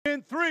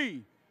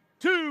3,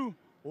 2,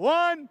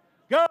 1,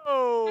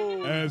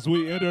 go! As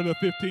we enter the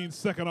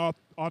 15-second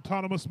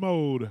autonomous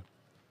mode,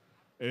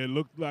 it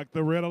looked like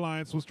the Red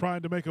Alliance was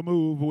trying to make a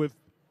move with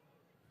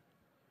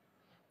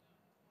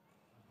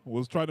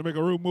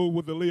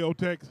the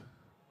Leotech.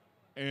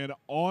 And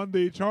on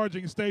the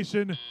charging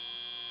station,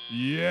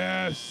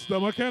 yes, the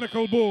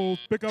Mechanical Bulls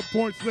pick up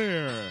points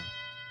there.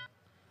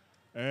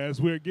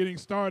 As we're getting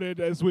started,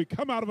 as we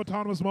come out of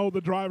autonomous mode,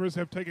 the drivers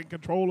have taken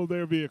control of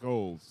their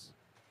vehicles.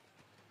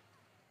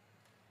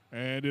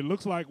 And it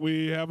looks like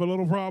we have a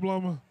little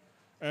problem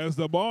as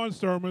the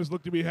Barnstormers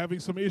look to be having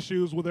some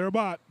issues with their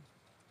bot.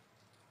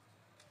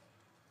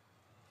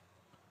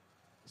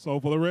 So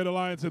for the Red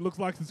Alliance, it looks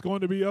like it's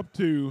going to be up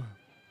to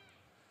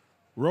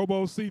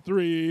Robo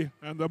C3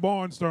 and the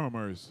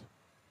Barnstormers.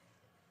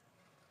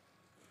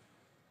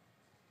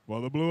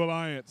 For the Blue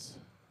Alliance,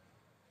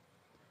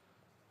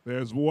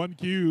 there's one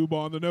cube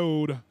on the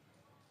node.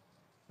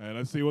 And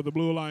let's see what the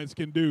Blue Alliance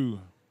can do,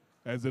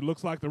 as it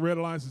looks like the Red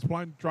Alliance is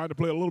trying to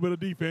play a little bit of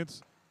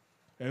defense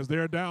as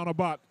they're down a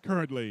bot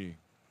currently.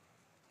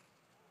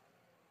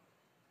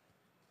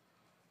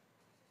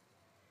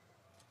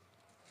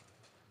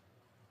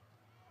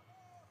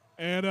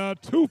 And a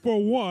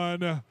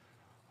 2-for-1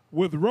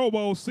 with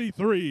Robo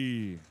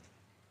C3.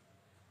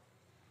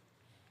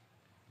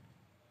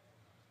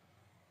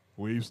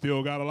 We've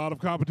still got a lot of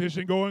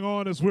competition going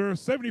on as we're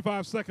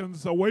 75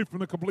 seconds away from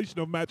the completion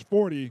of match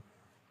 40.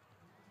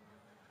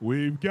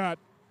 We've got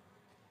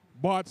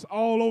bots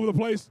all over the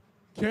place.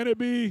 Can it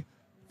be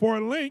for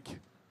a link?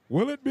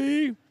 Will it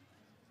be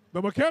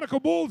the Mechanical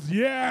Bulls?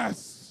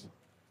 Yes!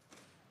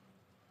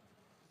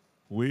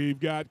 We've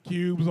got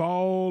cubes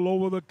all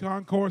over the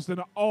concourse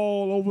and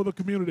all over the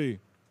community.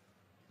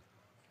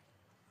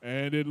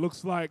 And it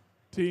looks like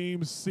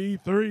Team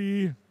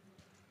C3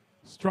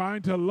 is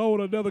trying to load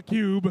another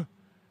cube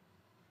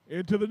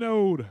into the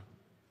node.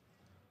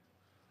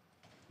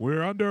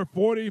 We're under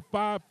 40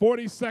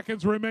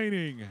 seconds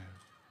remaining.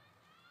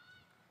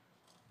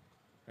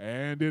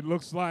 And it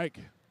looks like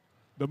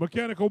the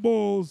Mechanical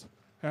Bulls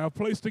have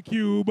placed a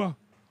cube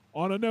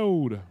on a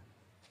node.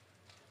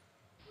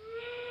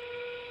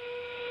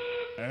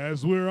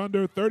 As we're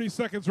under 30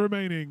 seconds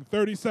remaining,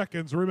 30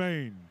 seconds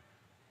remain.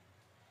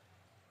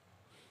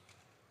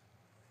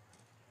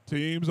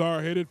 Teams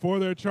are headed for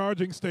their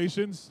charging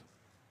stations.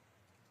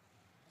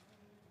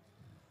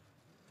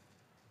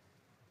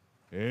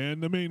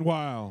 In the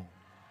meanwhile,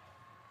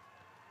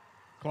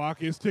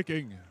 clock is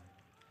ticking.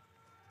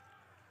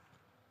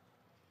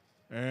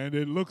 And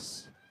it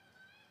looks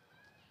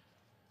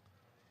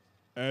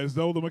as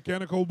though the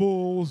Mechanical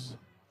Bulls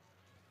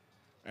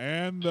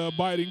and the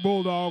Biting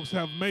Bulldogs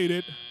have made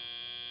it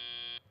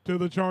to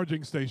the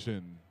charging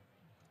station.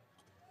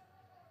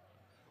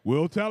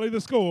 We'll tally the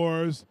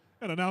scores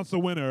and announce the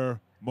winner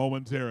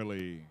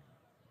momentarily.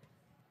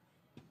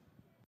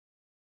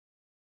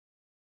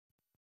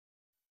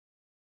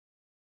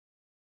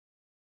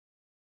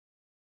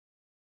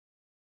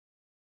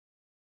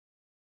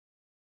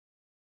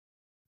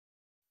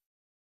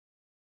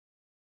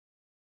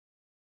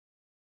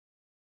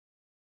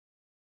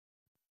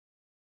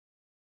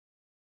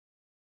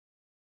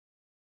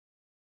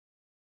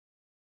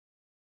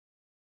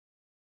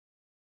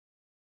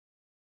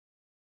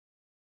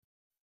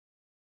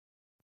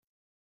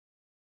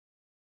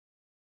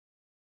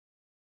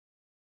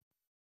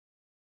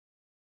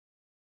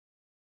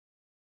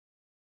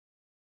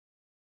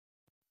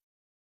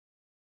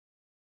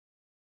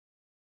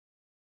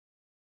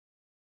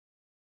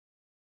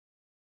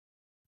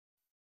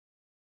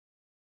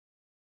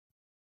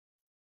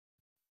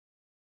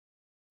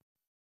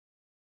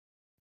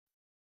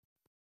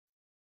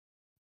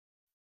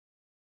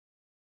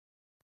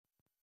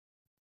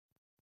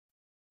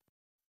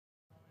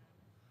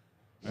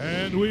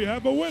 And we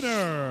have a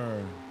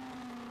winner.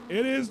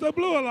 It is the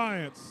Blue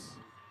Alliance,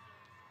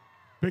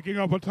 picking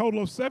up a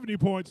total of 70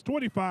 points,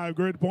 25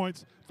 grid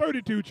points,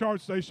 32 charge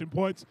station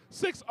points,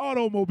 6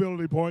 auto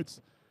mobility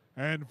points,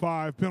 and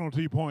 5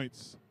 penalty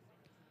points.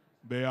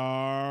 They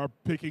are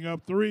picking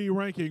up 3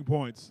 ranking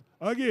points.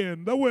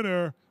 Again, the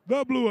winner,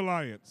 the Blue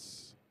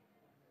Alliance.